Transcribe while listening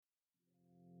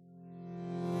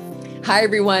Hi,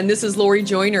 everyone. This is Lori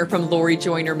Joyner from Lori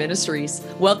Joyner Ministries.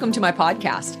 Welcome to my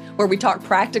podcast, where we talk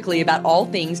practically about all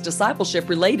things discipleship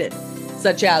related,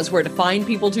 such as where to find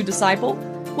people to disciple,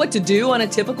 what to do on a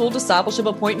typical discipleship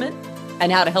appointment,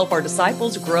 and how to help our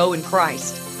disciples grow in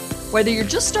Christ. Whether you're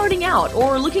just starting out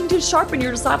or looking to sharpen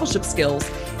your discipleship skills,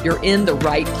 you're in the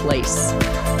right place.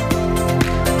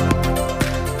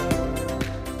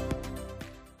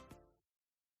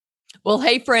 Well,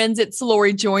 hey, friends, it's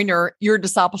Lori Joyner, your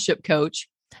discipleship coach.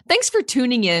 Thanks for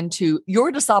tuning in to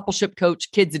Your Discipleship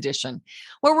Coach Kids Edition,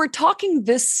 where we're talking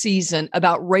this season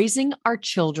about raising our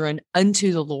children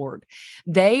unto the Lord.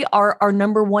 They are our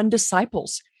number one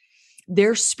disciples.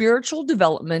 Their spiritual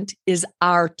development is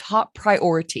our top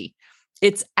priority.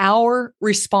 It's our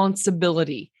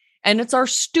responsibility, and it's our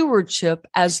stewardship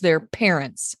as their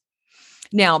parents.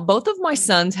 Now, both of my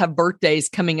sons have birthdays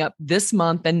coming up this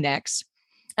month and next.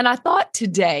 And I thought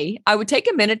today I would take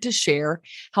a minute to share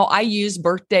how I use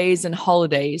birthdays and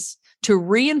holidays to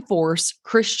reinforce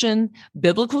Christian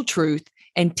biblical truth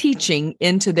and teaching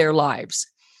into their lives.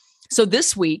 So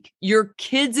this week, your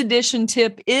Kids Edition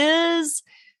tip is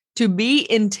to be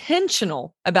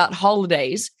intentional about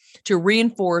holidays to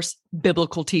reinforce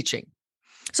biblical teaching.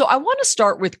 So I want to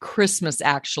start with Christmas,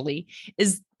 actually,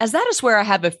 as that is where I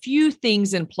have a few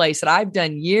things in place that I've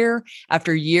done year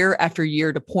after year after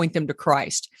year to point them to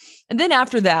Christ. And then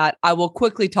after that, I will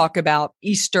quickly talk about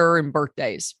Easter and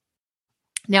birthdays.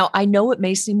 Now, I know it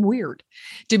may seem weird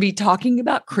to be talking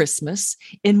about Christmas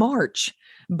in March,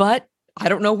 but I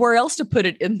don't know where else to put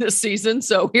it in this season.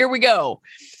 So here we go.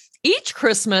 Each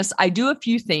Christmas, I do a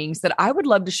few things that I would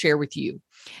love to share with you.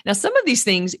 Now, some of these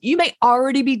things you may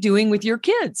already be doing with your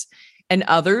kids, and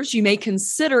others you may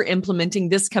consider implementing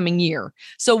this coming year.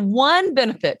 So one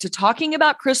benefit to talking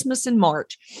about Christmas in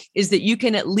March is that you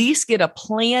can at least get a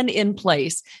plan in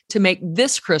place to make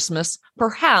this Christmas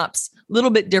perhaps a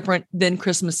little bit different than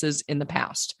Christmases in the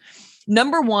past.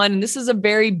 Number one, and this is a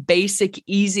very basic,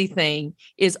 easy thing,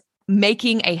 is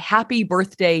making a happy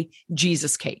birthday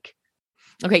Jesus cake.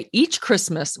 Okay, each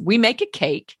Christmas we make a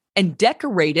cake and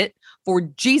decorate it for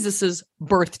Jesus's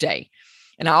birthday.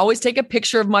 And I always take a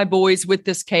picture of my boys with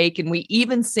this cake, and we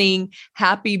even sing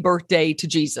happy birthday to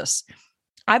Jesus.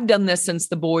 I've done this since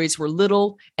the boys were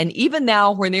little. And even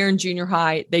now when they're in junior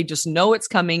high, they just know it's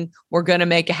coming. We're going to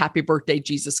make a happy birthday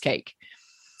Jesus cake.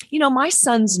 You know, my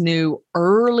sons knew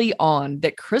early on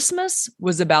that Christmas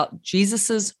was about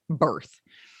Jesus's birth.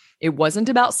 It wasn't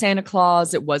about Santa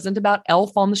Claus. It wasn't about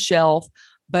Elf on the Shelf,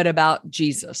 but about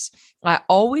Jesus. I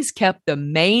always kept the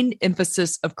main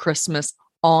emphasis of Christmas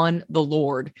on the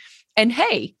Lord. And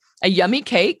hey, a yummy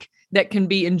cake that can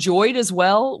be enjoyed as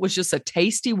well was just a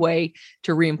tasty way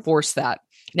to reinforce that.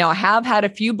 Now, I have had a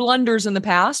few blunders in the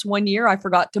past. One year I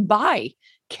forgot to buy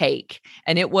cake,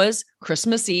 and it was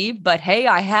Christmas Eve, but hey,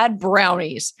 I had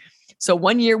brownies. So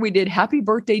one year we did Happy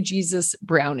Birthday Jesus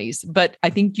brownies, but I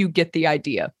think you get the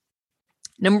idea.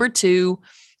 Number two,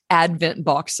 Advent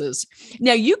boxes.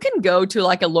 Now you can go to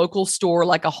like a local store,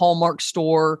 like a Hallmark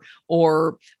store,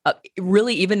 or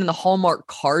really even in the Hallmark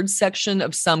card section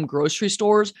of some grocery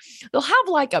stores, they'll have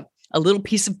like a little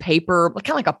piece of paper,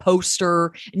 kind of like a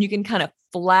poster, and you can kind of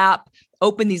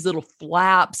open these little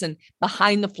flaps, and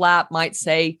behind the flap might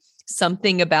say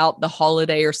something about the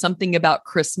holiday or something about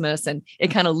Christmas, and it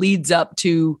kind of leads up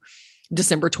to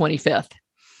December 25th.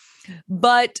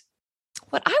 But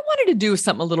what I wanted to do is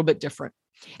something a little bit different.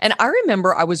 And I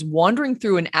remember I was wandering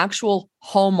through an actual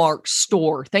Hallmark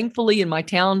store. Thankfully, in my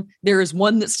town, there is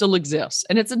one that still exists,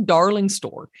 and it's a darling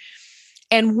store.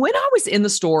 And when I was in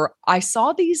the store, I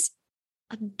saw these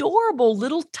adorable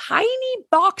little tiny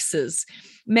boxes,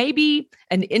 maybe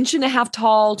 1.5 inches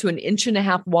tall to 1.5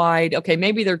 inches wide. Okay,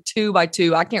 maybe they're 2 by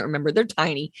 2. I can't remember. They're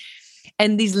tiny.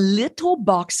 And these little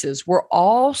boxes were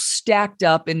all stacked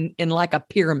up in like a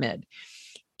pyramid,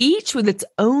 each with its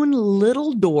own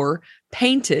little door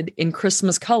painted in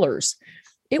Christmas colors.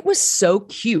 It was so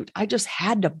cute. I just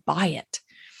had to buy it.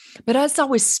 But as I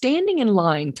was standing in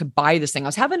line to buy this thing, I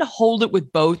was having to hold it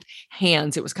with both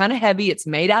hands. It was kind of heavy. It's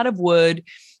made out of wood.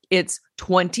 It's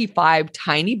 25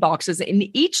 tiny boxes, and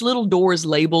each little door is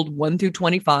labeled 1 through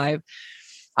 25.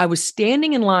 I was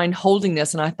standing in line holding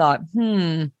this, and I thought,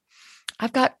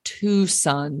 I've got 2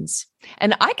 sons,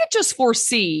 and I could just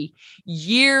foresee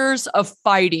years of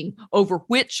fighting over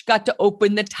which got to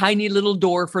open the tiny little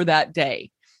door for that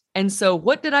day. And so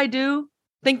what did I do?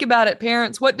 Think about it,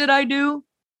 parents. What did I do?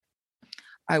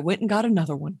 I went and got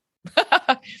another one.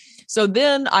 So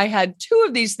then I had 2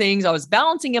 of these things. I was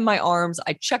balancing in my arms.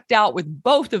 I checked out with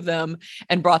both of them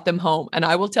and brought them home. And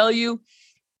I will tell you,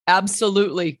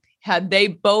 absolutely, had they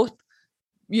both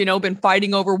been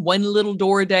fighting over one little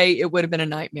door a day, it would have been a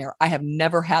nightmare. I have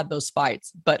never had those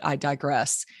fights, but I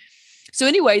digress. So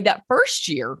anyway, that first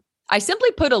year, I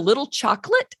simply put a little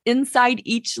chocolate inside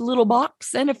each little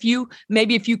box and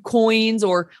maybe a few coins,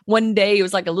 or one day it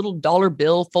was like a little dollar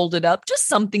bill folded up, just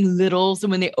something little. So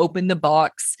when they opened the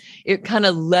box, it kind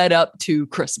of led up to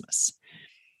Christmas.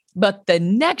 But the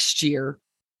next year,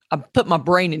 I put my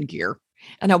brain in gear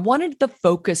and I wanted the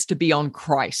focus to be on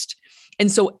Christ.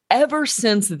 And so ever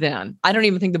since then, I don't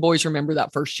even think the boys remember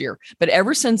that first year, but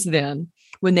ever since then,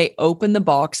 when they open the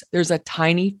box, there's a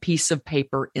tiny piece of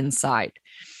paper inside.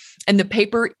 And the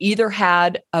paper either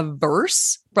had a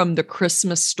verse from the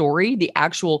Christmas story, the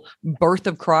actual birth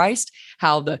of Christ,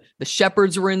 how the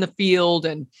shepherds were in the field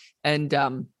and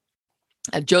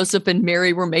Joseph and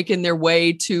Mary were making their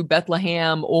way to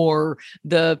Bethlehem, or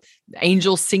the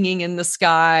angels singing in the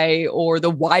sky, or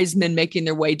the wise men making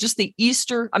their way, just the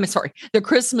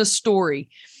Christmas story.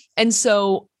 And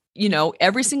so,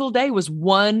 every single day was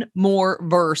one more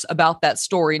verse about that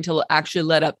story until it actually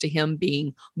led up to him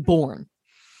being born.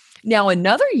 Now,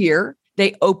 another year,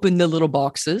 they opened the little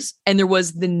boxes and there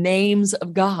was the names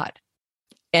of God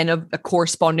and a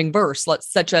corresponding verse,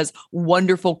 such as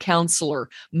Wonderful Counselor,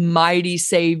 Mighty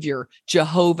Savior,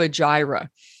 Jehovah Jireh.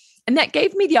 And that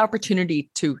gave me the opportunity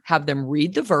to have them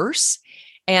read the verse.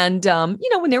 And,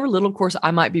 when they were little, of course, I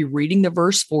might be reading the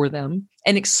verse for them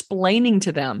and explaining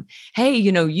to them, hey,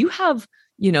 you have,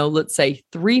 let's say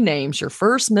 3 names, your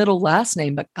first, middle, last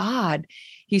name, but God,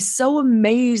 He's so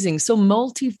amazing, so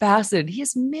multifaceted. He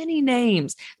has many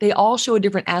names. They all show a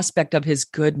different aspect of his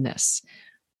goodness.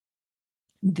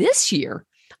 This year,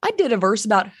 I did a verse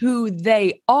about who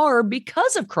they are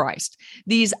because of Christ.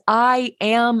 These I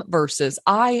am verses.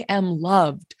 I am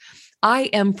loved. I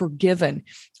am forgiven.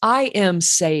 I am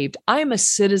saved. I am a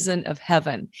citizen of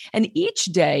heaven. And each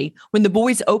day when the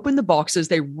boys opened the boxes,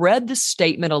 they read the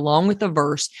statement along with the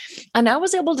verse. And I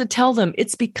was able to tell them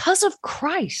it's because of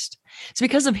Christ. It's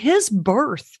because of his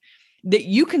birth that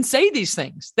you can say these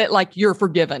things, that like you're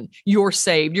forgiven, you're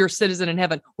saved, you're a citizen in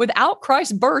heaven. Without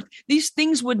Christ's birth, these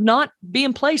things would not be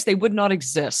in place. They would not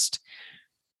exist.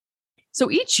 So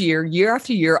each year, year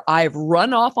after year, I've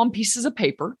run off on pieces of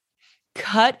paper,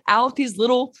 cut out these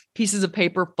little pieces of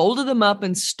paper, folded them up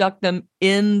and stuck them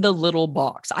in the little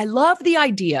box. I love the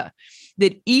idea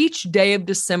that each day of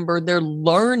December, they're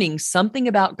learning something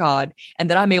about God and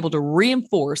that I'm able to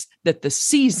reinforce that the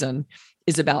season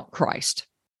is about Christ.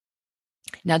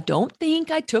 Now, don't think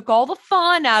I took all the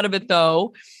fun out of it,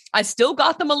 though. I still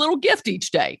got them a little gift each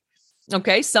day.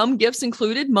 Okay, some gifts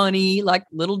included money, like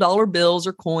little dollar bills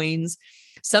or coins.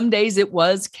 Some days it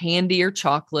was candy or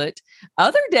chocolate.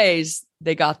 Other days,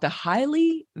 they got the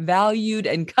highly valued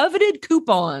and coveted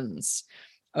coupons.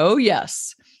 Oh,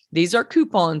 yes. These are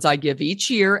coupons I give each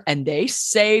year, and they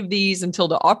save these until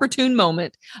the opportune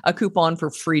moment. A coupon for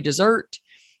free dessert,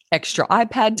 extra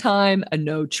iPad time, a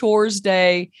no chores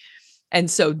day. And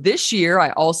so this year,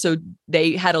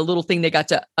 they had a little thing they got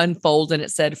to unfold, and it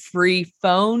said free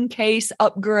phone case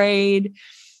upgrade.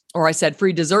 Or I said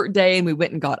free dessert day, and we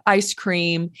went and got ice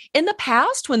cream. In the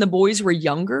past, when the boys were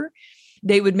younger,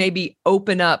 they would maybe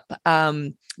open up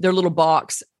their little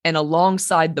box, and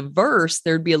alongside the verse,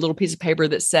 there'd be a little piece of paper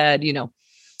that said,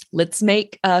 let's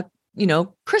make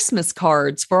Christmas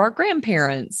cards for our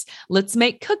grandparents. Let's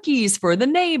make cookies for the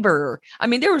neighbor. I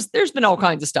mean, there's been all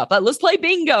kinds of stuff. Let's play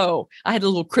bingo. I had a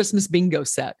little Christmas bingo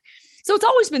set. So it's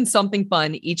always been something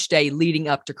fun each day leading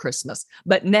up to Christmas.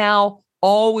 But now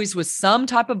always with some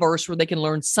type of verse where they can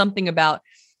learn something about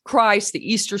Christ,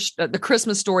 the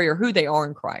Christmas story, or who they are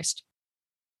in Christ.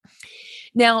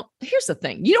 Now, here's the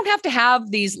thing. You don't have to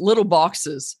have these little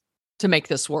boxes to make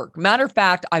this work. Matter of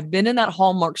fact, I've been in that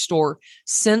Hallmark store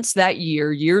since that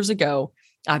year, years ago.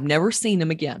 I've never seen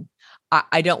them again.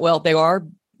 They are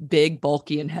big,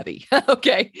 bulky, and heavy.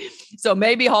 Okay. So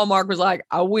maybe Hallmark was like,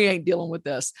 oh, we ain't dealing with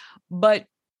this. But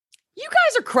you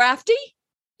guys are crafty.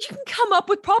 You can come up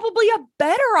with probably a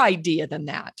better idea than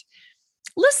that.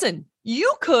 Listen,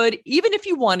 you could, even if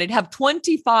you wanted, have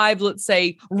 25, let's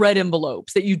say, red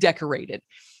envelopes that you decorated.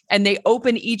 And they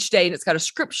open each day and it's got a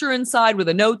scripture inside with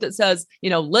a note that says,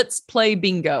 let's play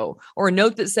bingo, or a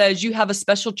note that says you have a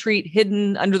special treat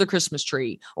hidden under the Christmas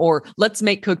tree, or let's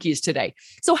make cookies today.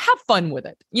 So have fun with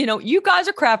it. You guys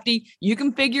are crafty. You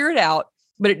can figure it out,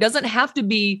 but it doesn't have to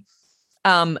be,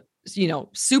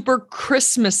 super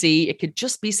Christmassy. It could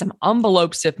just be some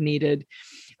envelopes if needed,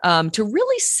 to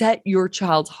really set your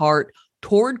child's heart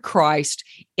toward Christ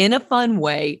in a fun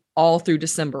way all through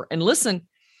December. And listen,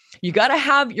 you got to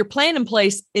have your plan in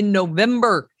place in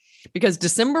November, because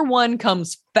December 1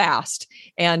 comes fast,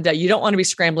 and you don't want to be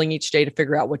scrambling each day to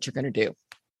figure out what you're going to do.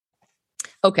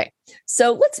 Okay,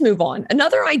 so let's move on.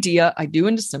 Another idea I do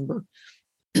in December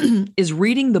is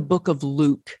reading the book of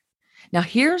Luke. Now,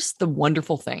 here's the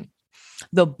wonderful thing.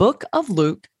 The book of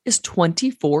Luke is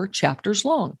 24 chapters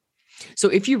long. So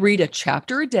if you read a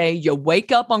chapter a day, you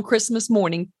wake up on Christmas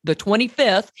morning, the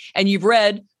 25th, and you've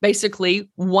read basically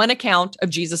one account of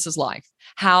Jesus's life.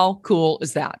 How cool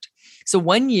is that? So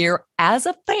one year as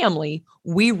a family,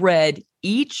 we read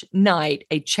each night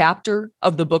a chapter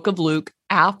of the book of Luke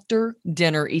after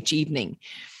dinner each evening.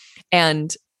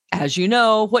 And as you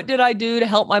know, what did I do to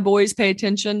help my boys pay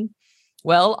attention?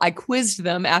 Well, I quizzed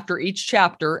them after each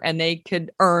chapter and they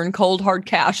could earn cold hard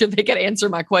cash if they could answer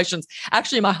my questions.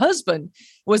 Actually, my husband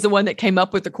was the one that came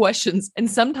up with the questions.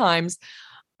 And sometimes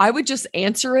I would just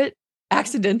answer it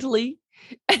accidentally.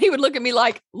 And he would look at me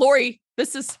like, Lori,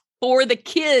 this is for the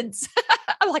kids.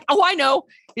 I'm like, oh, I know.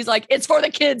 He's like, it's for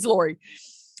the kids, Lori.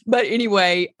 But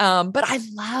anyway, but I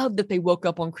love that they woke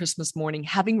up on Christmas morning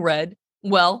having read,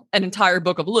 well, an entire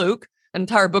book of Luke, an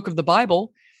entire book of the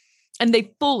Bible, and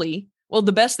they fully, well,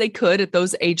 the best they could at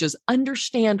those ages,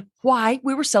 understand why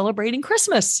we were celebrating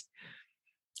Christmas.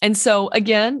 And so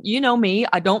again, you know me,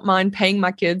 I don't mind paying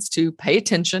my kids to pay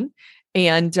attention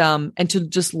and to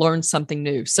just learn something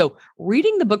new. So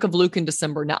reading the book of Luke in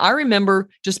December. Now I remember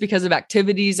just because of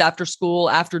activities after school,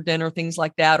 after dinner, things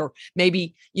like that, or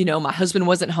maybe, you know, my husband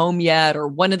wasn't home yet, or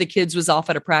one of the kids was off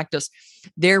at a practice.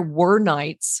 There were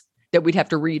nights that we'd have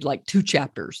to read like 2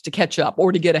 chapters to catch up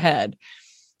or to get ahead.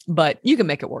 But you can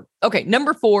make it work. Okay,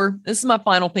 number 4, this is my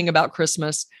final thing about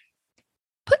Christmas.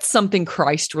 Put something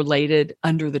Christ related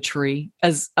under the tree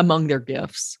as among their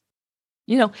gifts.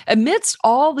 You know, amidst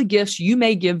all the gifts you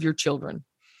may give your children,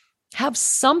 have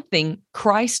something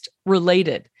Christ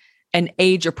related and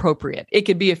age appropriate. It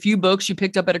could be a few books you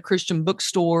picked up at a Christian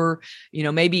bookstore, you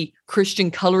know, maybe Christian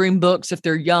coloring books if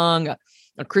they're young,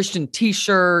 a Christian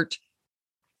t-shirt.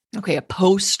 Okay, a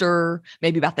poster,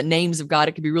 maybe about the names of God.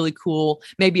 It could be really cool.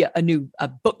 Maybe a new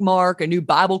bookmark, a new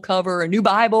Bible cover, a new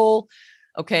Bible.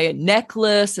 Okay, a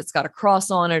necklace that's got a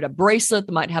cross on it, a bracelet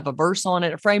that might have a verse on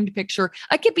it, a framed picture.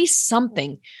 It could be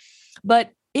something.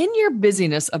 But in your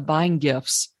busyness of buying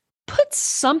gifts, put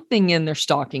something in their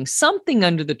stocking, something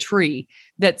under the tree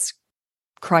that's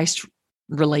Christ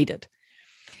related.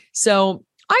 So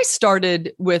I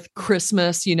started with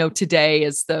Christmas, you know, today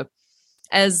as the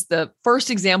first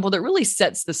example that really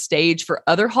sets the stage for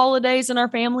other holidays in our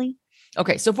family.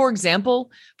 Okay, so for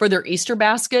example, for their Easter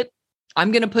basket,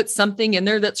 I'm going to put something in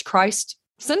there that's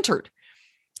Christ-centered.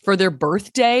 For their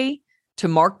birthday, to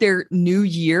mark their new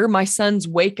year, my sons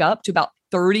wake up to about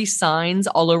 30 signs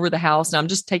all over the house. And I'm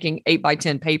just taking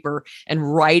 8x10 paper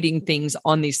and writing things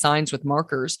on these signs with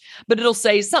markers. But it'll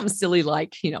say something silly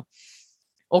like, you know,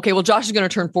 okay, well, Josh is going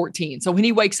to turn 14. So when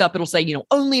he wakes up, it'll say, you know,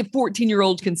 only a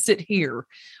 14-year-old can sit here,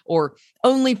 or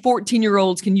only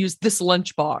 14-year-olds can use this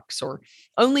lunchbox, or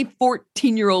only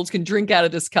 14-year-olds can drink out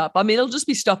of this cup. I mean, it'll just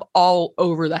be stuff all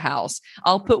over the house.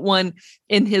 I'll put one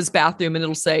in his bathroom and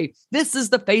it'll say, this is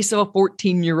the face of a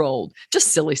 14-year-old. Just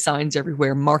silly signs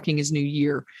everywhere marking his new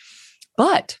year.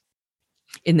 But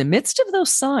in the midst of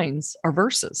those signs are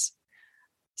verses,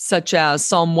 such as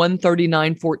Psalm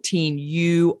 139:14,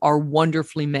 you are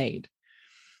wonderfully made.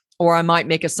 Or I might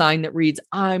make a sign that reads,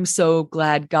 I'm so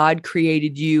glad God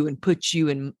created you and put you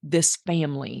in this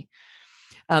family.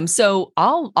 So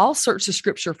I'll search the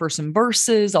scripture for some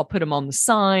verses. I'll put them on the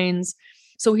signs.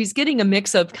 So he's getting a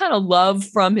mix of kind of love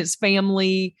from his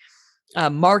family,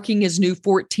 marking his new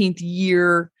 14th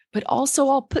year, but also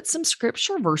I'll put some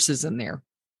scripture verses in there.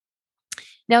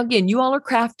 Now, again, you all are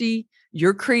crafty.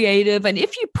 You're creative. And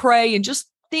if you pray and just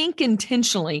think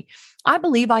intentionally, I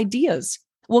believe ideas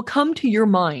will come to your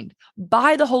mind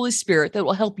by the Holy Spirit that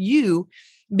will help you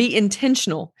be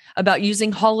intentional about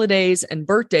using holidays and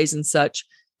birthdays and such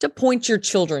to point your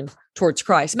children towards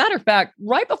Christ. Matter of fact,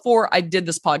 right before I did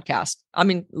this podcast, I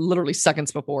mean, literally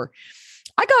seconds before,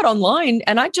 I got online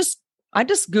and I just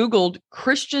Googled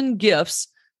Christian gifts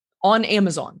on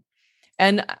Amazon.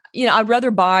 And, you know, I'd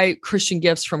rather buy Christian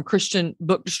gifts from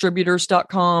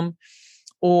christianbookdistributors.com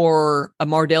or a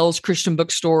Mardell's Christian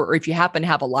bookstore, or if you happen to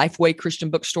have a Lifeway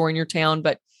Christian bookstore in your town.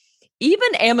 But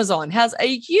even Amazon has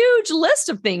a huge list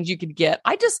of things you could get.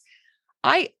 I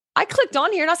clicked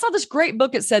on here and I saw this great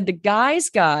book. It said The Guy's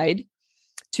Guide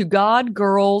to God,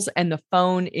 Girls, and the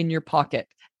Phone in Your Pocket.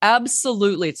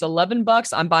 Absolutely. It's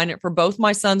 $11. I'm buying it for both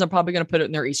my sons. I'm probably going to put it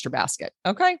in their Easter basket.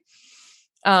 Okay.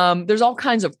 There's all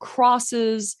kinds of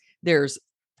crosses. There's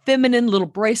feminine little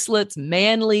bracelets,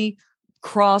 manly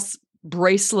cross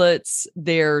bracelets.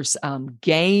 There's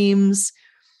games.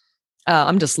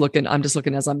 I'm just looking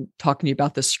as I'm talking to you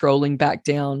about this, scrolling back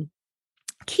down.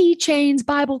 keychains,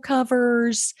 Bible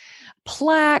covers,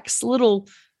 plaques, little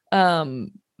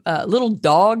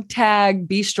dog tag,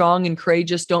 be strong and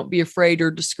courageous. Don't be afraid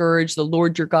or discouraged. The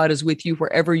Lord your God is with you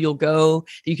wherever you'll go.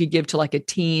 You could give to like a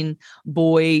teen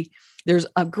boy. There's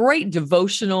a great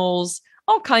devotionals,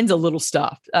 all kinds of little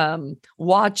stuff,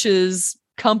 watches,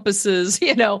 compasses,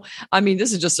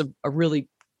 this is just a really,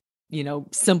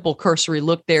 simple cursory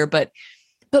look there, but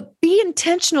be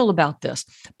intentional about this.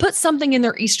 Put something in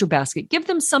their Easter basket. Give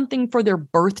them something for their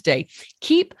birthday.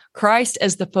 Keep Christ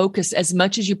as the focus as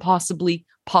much as you possibly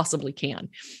can.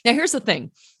 Now, here's the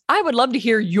thing. I would love to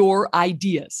hear your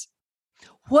ideas.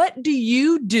 What do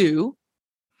you do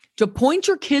to point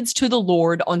your kids to the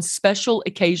Lord on special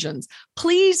occasions?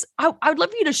 Please, I'd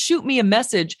love for you to shoot me a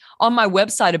message on my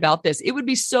website about this. It would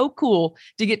be so cool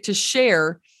to get to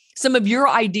share some of your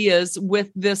ideas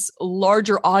with this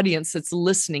larger audience that's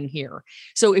listening here.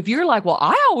 So if you're like, well,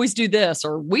 I always do this,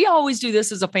 or we always do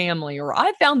this as a family, or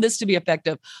I found this to be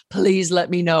effective, please let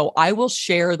me know. I will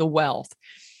share the wealth.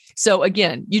 So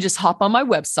again, you just hop on my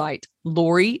website,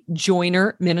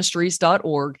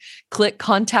 LoriJoynerMinistries.org, click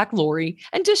Contact Lori,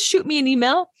 and just shoot me an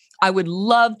email. I would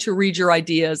love to read your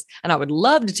ideas, and I would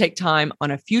love to take time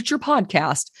on a future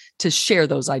podcast to share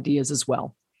those ideas as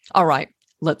well. All right,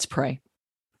 let's pray.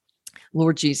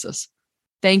 Lord Jesus,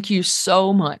 thank you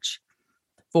so much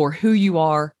for who you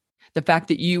are, the fact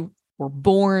that you were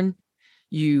born,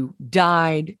 you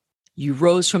died, you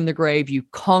rose from the grave, you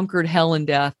conquered hell and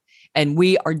death, and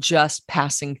we are just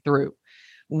passing through.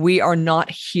 We are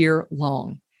not here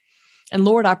long. And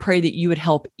Lord, I pray that you would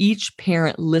help each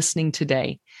parent listening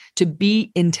today to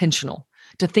be intentional,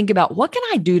 to think about what can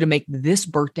I do to make this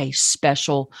birthday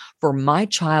special for my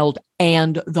child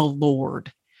and the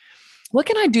Lord? What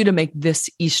can I do to make this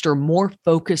Easter more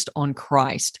focused on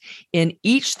Christ in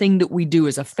each thing that we do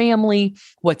as a family,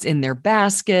 what's in their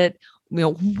basket,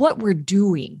 what we're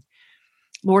doing?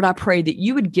 Lord, I pray that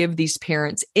you would give these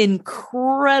parents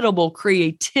incredible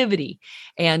creativity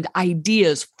and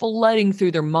ideas flooding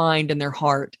through their mind and their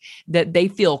heart, that they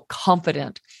feel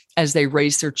confident as they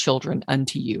raise their children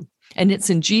unto you. And it's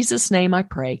in Jesus' name I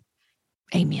pray.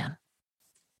 Amen.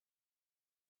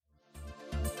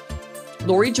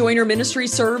 Lori Joyner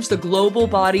Ministries serves the global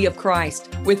body of Christ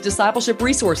with discipleship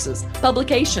resources,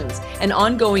 publications, and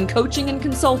ongoing coaching and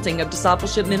consulting of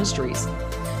discipleship ministries.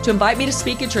 To invite me to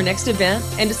speak at your next event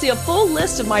and to see a full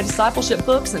list of my discipleship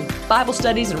books and Bible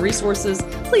studies and resources,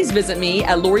 please visit me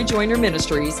at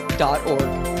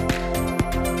LoriJoynerMinistries.org.